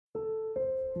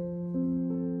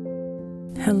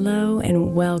Hello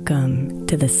and welcome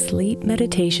to the Sleep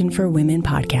Meditation for Women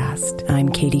podcast. I'm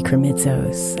Katie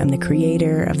Kremitzos. I'm the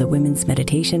creator of the Women's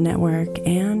Meditation Network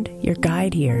and your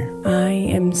guide here. I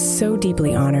am so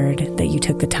deeply honored that you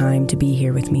took the time to be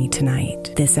here with me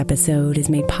tonight. This episode is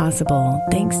made possible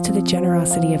thanks to the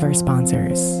generosity of our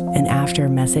sponsors. And after a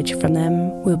message from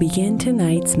them, we'll begin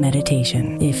tonight's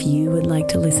meditation. If you would like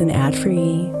to listen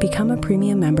ad-free, become a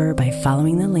premium member by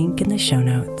following the link in the show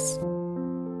notes.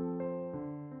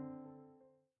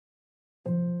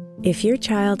 If your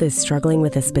child is struggling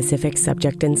with a specific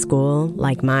subject in school,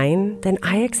 like mine, then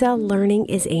IXL Learning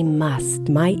is a must.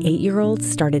 My 8-year-old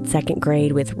started second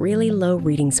grade with really low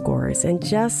reading scores and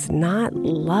just not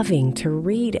loving to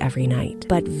read every night.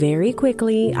 But very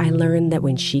quickly, I learned that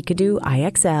when she could do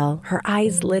IXL, her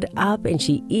eyes lit up and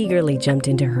she eagerly jumped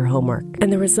into her homework.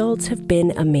 And the results have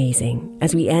been amazing.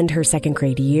 As we end her second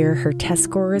grade year, her test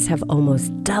scores have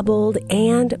almost doubled,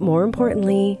 and more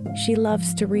importantly, she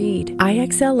loves to read.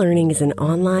 IXL Learning is an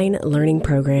online learning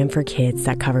program for kids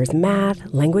that covers math,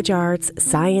 language arts,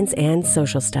 science, and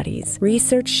social studies.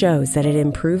 Research shows that it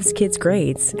improves kids'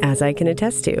 grades, as I can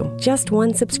attest to. Just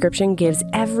one subscription gives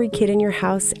every kid in your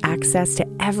house access to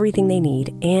everything they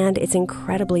need, and it's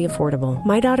incredibly affordable.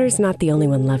 My daughter's not the only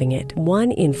one loving it.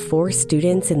 1 in 4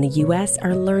 students in the U.S.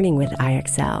 are learning with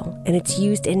IXL, and it's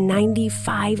used in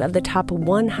 95 of the top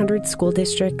 100 school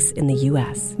districts in the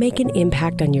U.S. Make an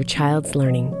impact on your child's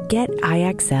learning. Get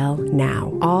IXL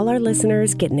now. All our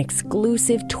listeners get an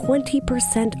exclusive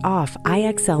 20% off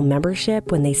IXL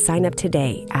membership when they sign up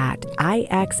today at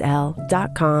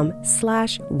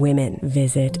IXL.com/women.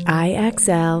 Visit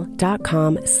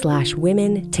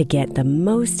IXL.com/women to get the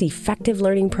most effective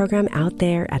learning program out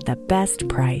there at the best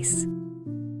price.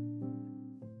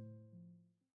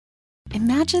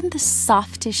 Imagine the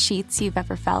softest sheets you've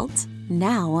ever felt.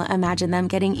 Now imagine them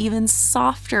getting even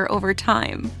softer over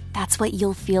time. That's what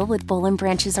you'll feel with Boll &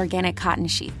 Branch's organic cotton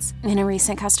sheets. In a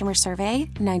recent customer survey,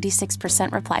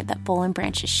 96% replied that Boll &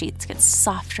 Branch's sheets get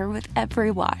softer with every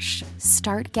wash.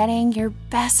 Start getting your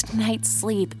best night's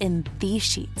sleep in these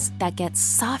sheets that get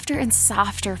softer and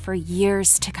softer for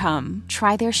years to come.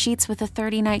 Try their sheets with a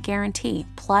 30-night guarantee,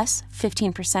 plus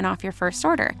 15% off your first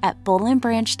order at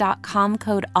bollandbranch.com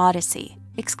code Odyssey.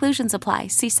 Exclusions apply.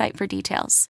 See site for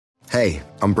details. Hey,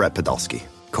 I'm Brett Podolsky,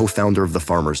 co-founder of The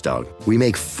Farmer's Dog. We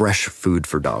make fresh food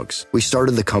for dogs. We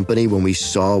started the company when we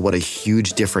saw what a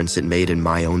huge difference it made in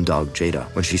my own dog, Jada,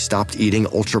 when she stopped eating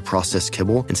ultra-processed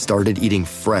kibble and started eating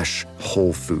fresh,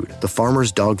 whole food. The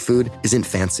Farmer's Dog food isn't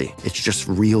fancy. It's just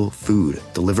real food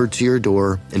delivered to your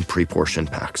door in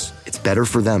pre-portioned packs. It's better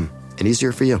for them and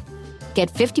easier for you.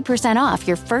 Get 50% off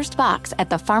your first box at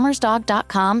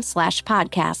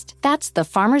thefarmersdog.com/podcast. That's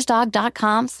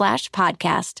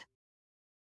thefarmersdog.com/podcast.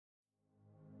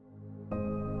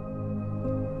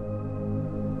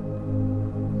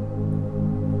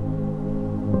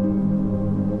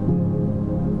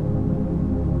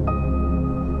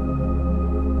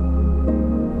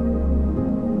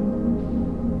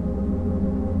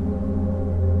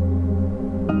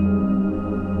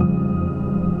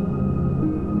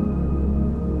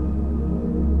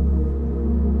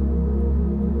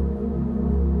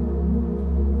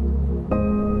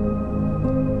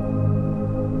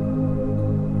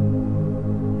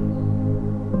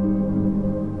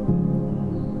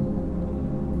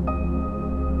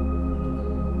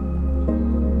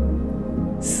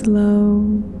 Slow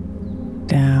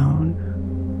down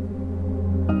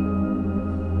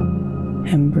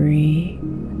and breathe.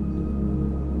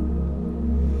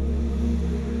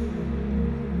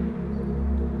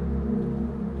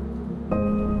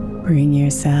 Bring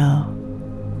yourself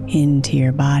into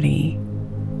your body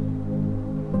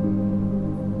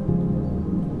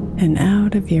and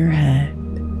out of your head.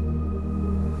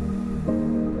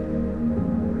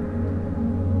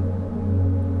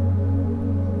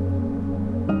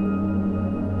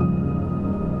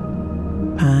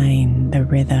 Find the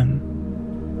rhythm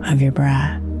of your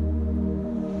breath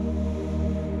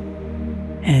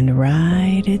and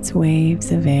ride its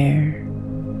waves of air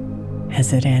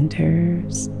as it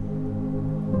enters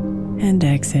and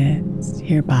exits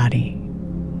your body.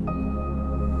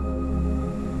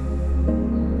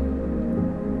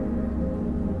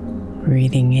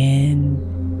 Breathing in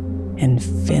and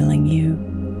filling you.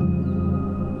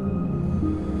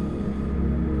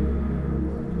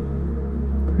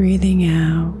 Breathing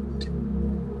out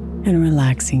and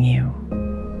relaxing you.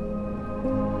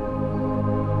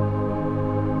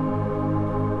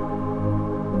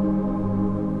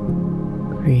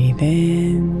 Breathe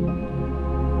in.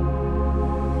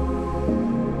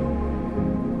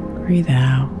 Breathe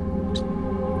out.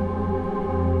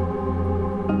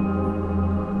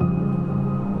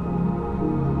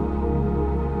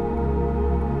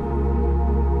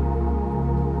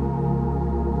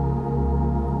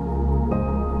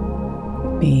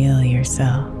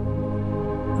 yourself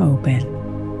open,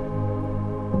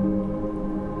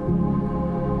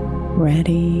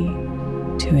 ready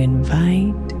to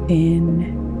invite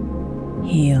in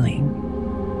healing.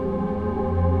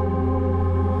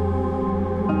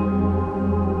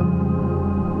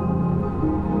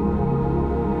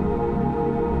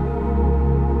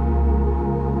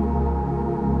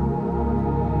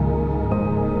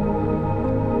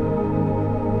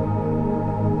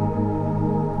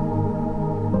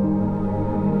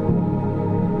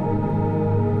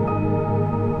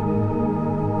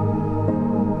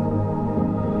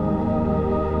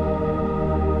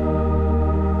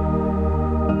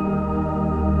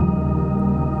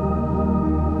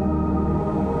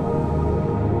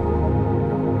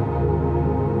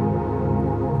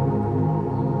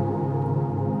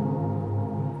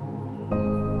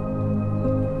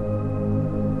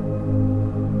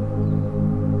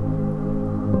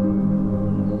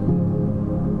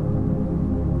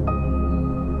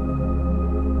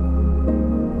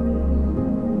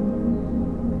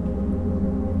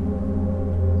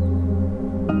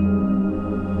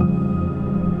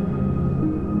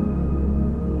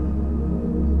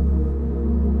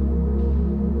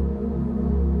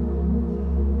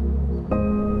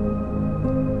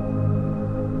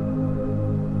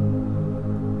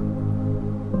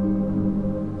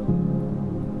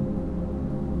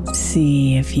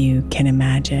 See if you can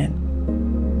imagine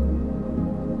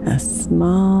a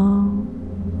small,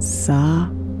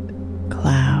 soft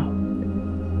cloud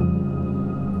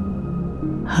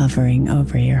hovering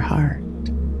over your heart.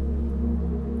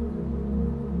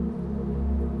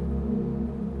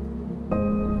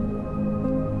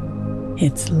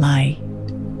 It's light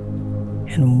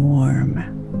and warm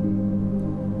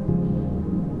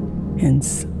and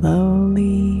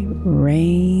slowly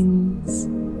rains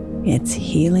its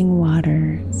healing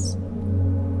waters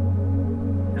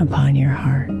upon your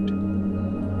heart.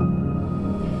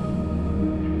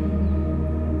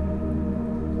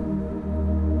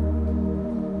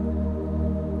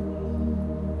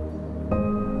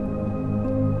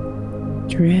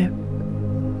 Drip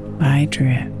by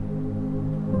drip,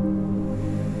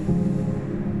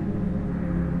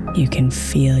 you can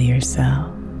feel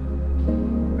yourself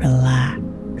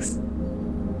relax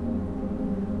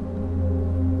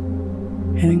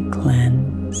and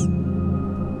cleanse.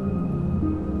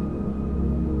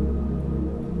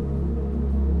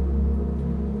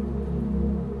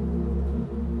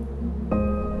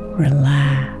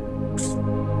 Relax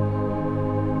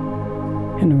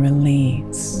and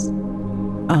release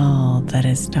all that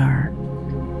is dark.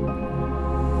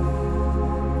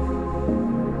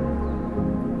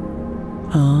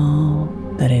 All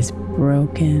that is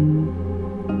broken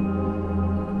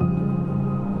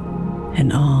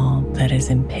and all that is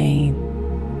in pain.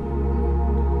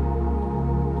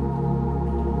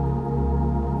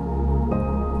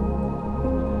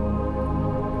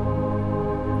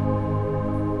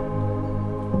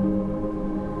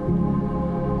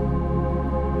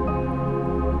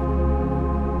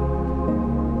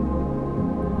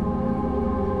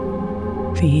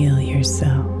 Feel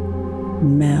yourself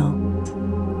melt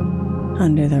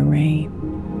under the rain.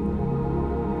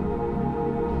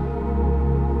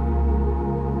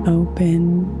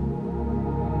 Open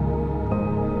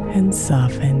and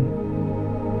soften.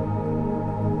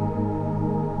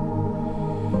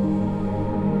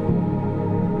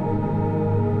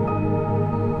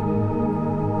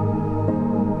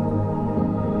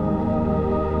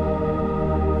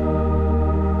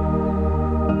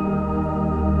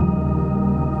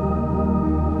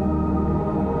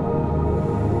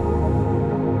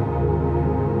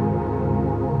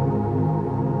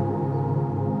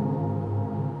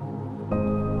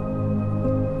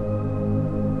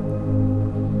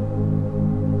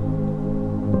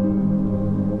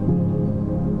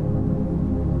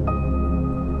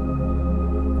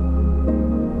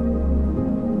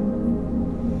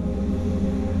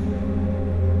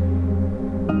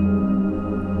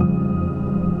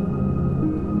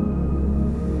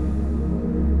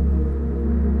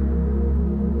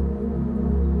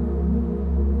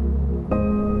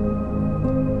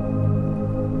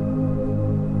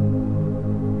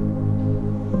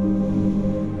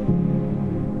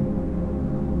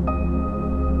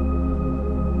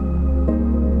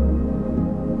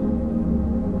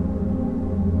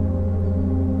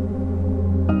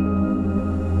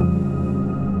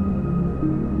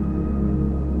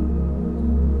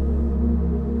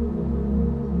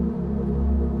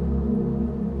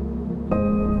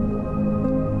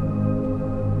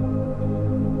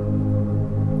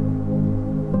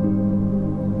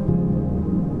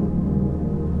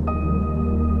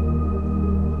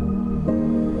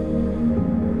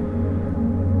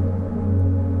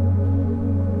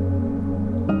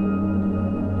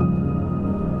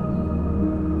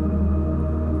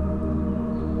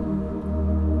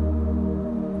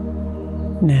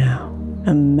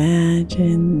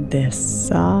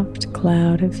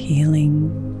 cloud of healing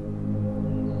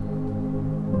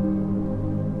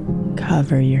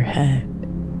cover your head,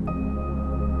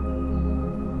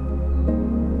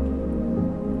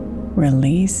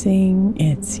 releasing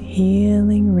its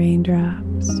healing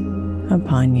raindrops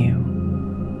upon you.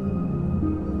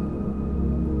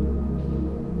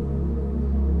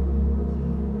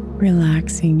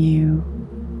 Relaxing you,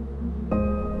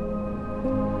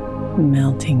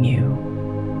 melting you,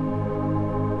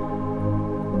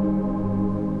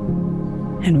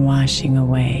 and washing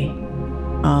away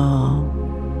all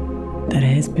that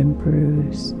has been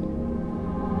bruised.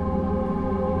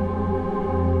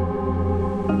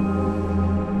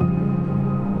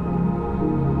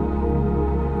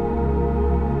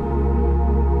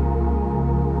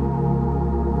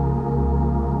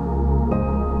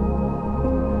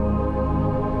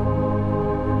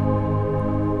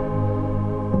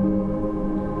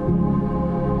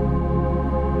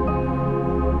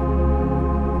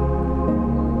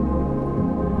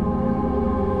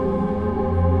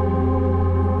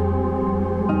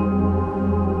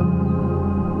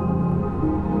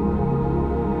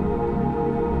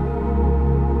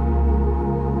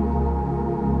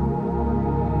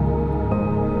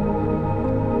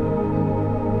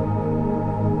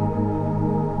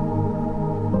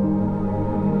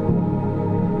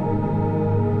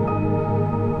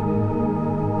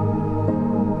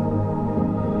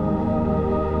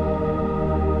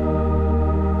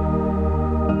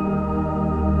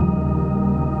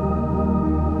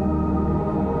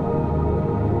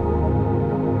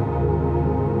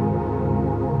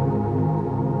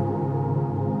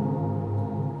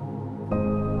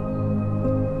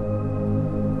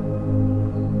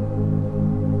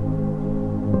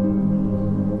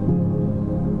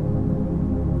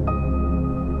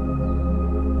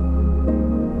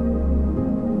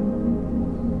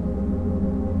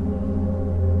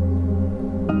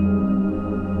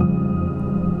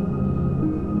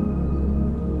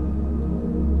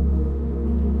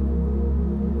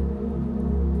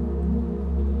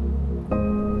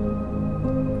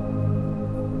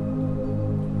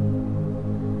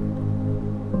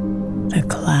 The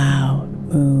cloud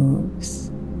moves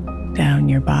down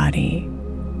your body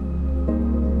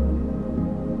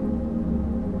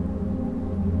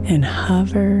and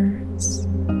hovers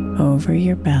over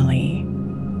your belly.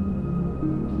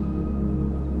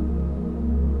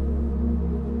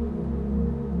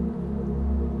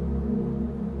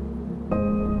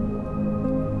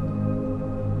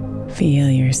 Feel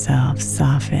yourself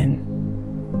soften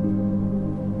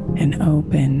and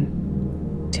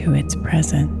open to its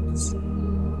presence.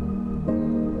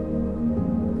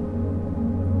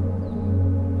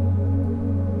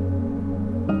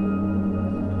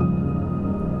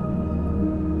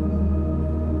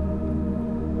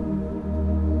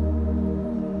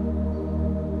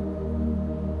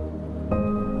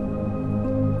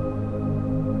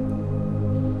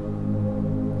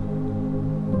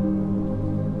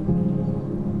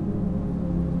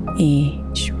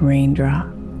 Each raindrop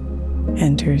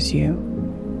enters you,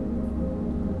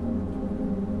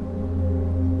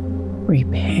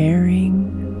 repairing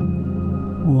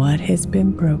what has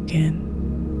been broken,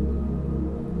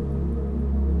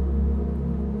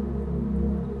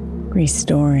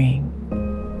 restoring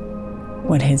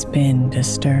what has been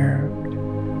disturbed.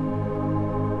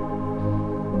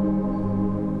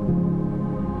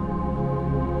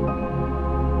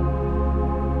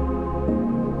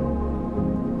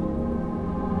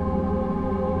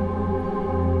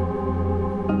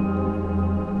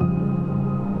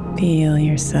 Feel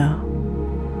yourself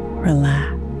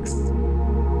relax,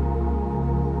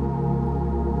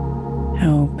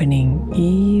 opening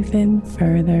even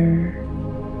further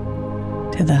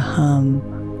to the hum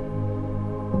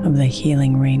of the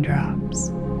healing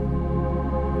raindrops.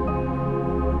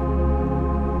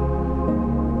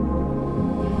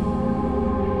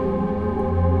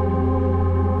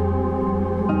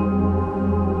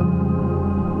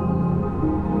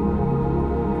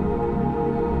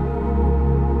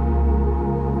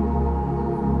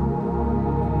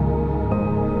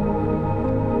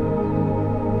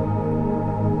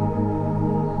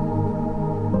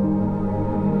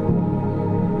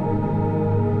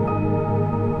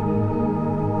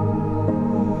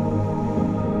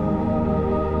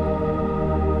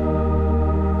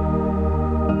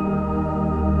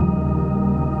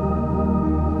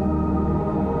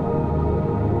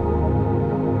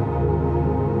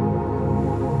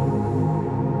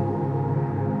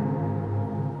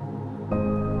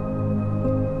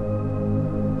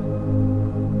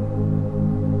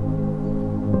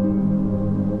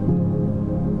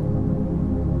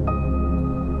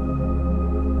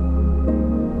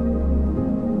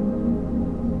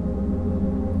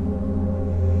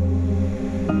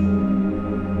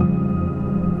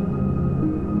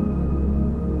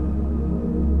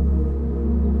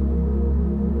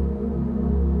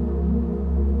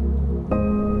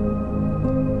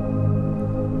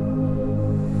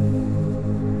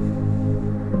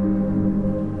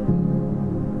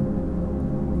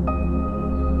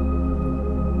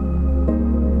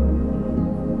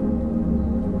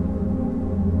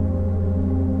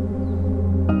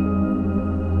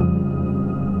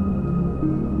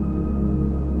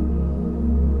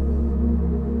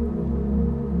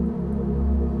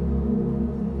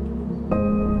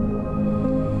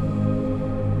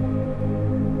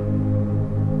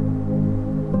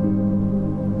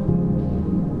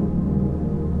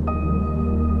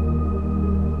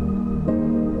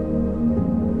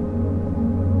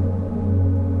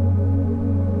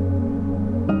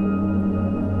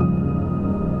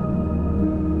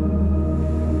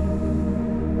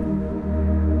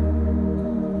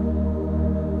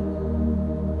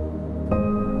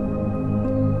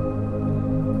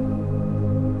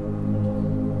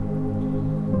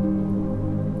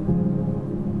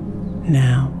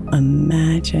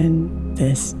 Imagine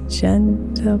this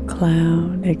gentle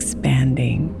cloud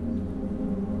expanding,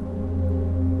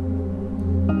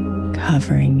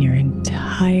 covering your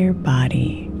entire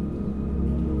body.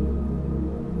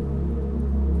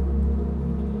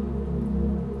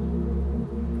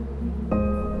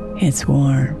 It's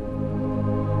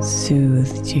warm,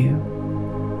 soothed you,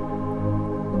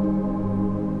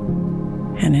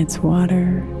 and its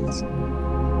waters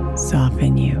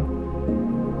soften you.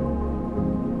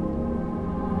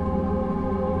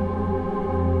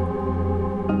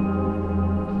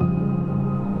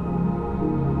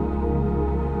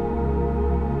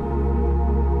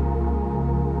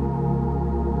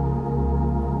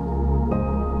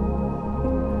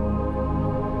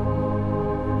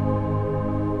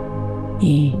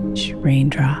 Each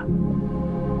raindrop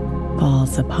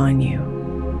falls upon you,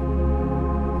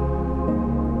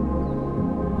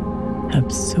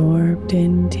 absorbed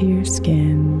into your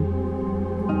skin,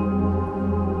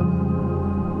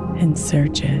 and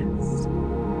searches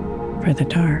for the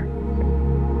dark.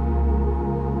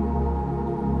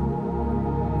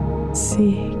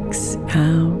 Seeks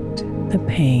out the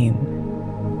pain.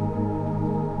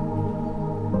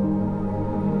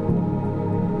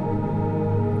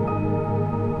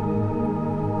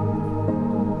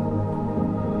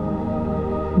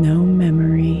 No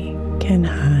memory can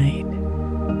hide.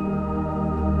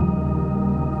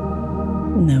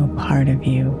 No part of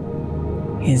you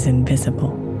is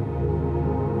invisible.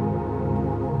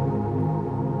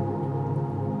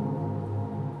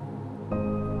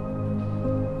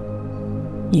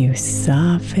 You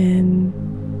soften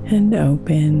and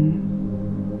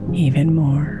open even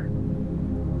more.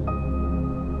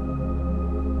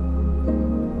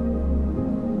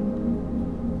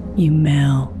 You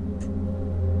melt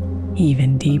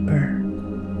even deeper.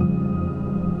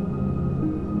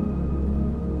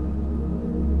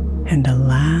 And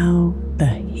allow the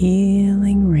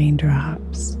healing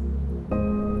raindrops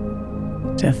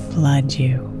to flood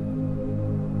you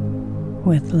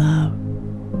with love.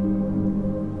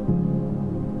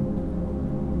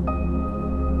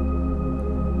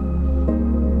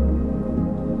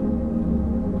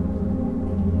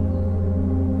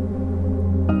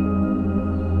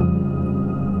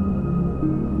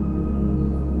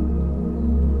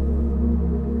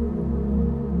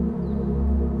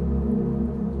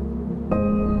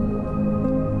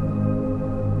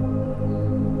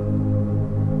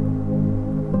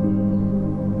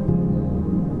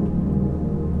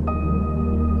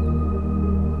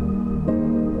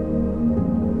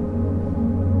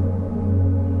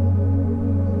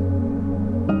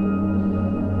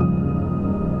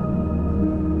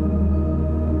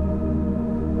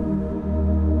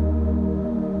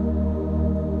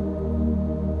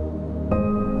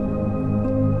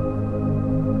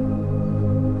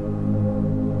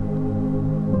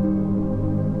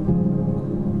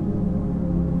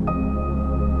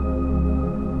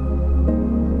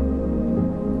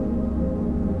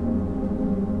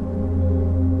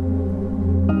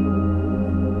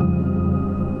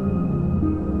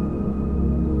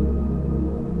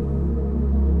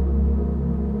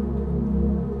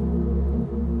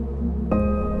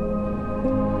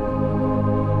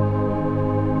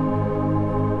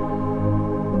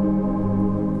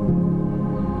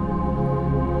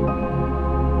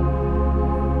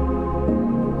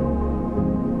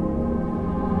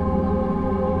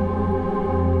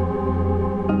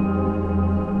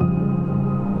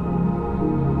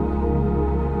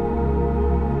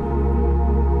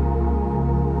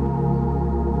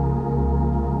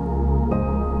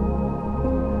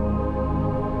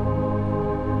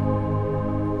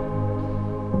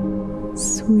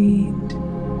 Sweet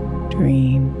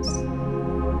dreams,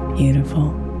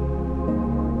 beautiful.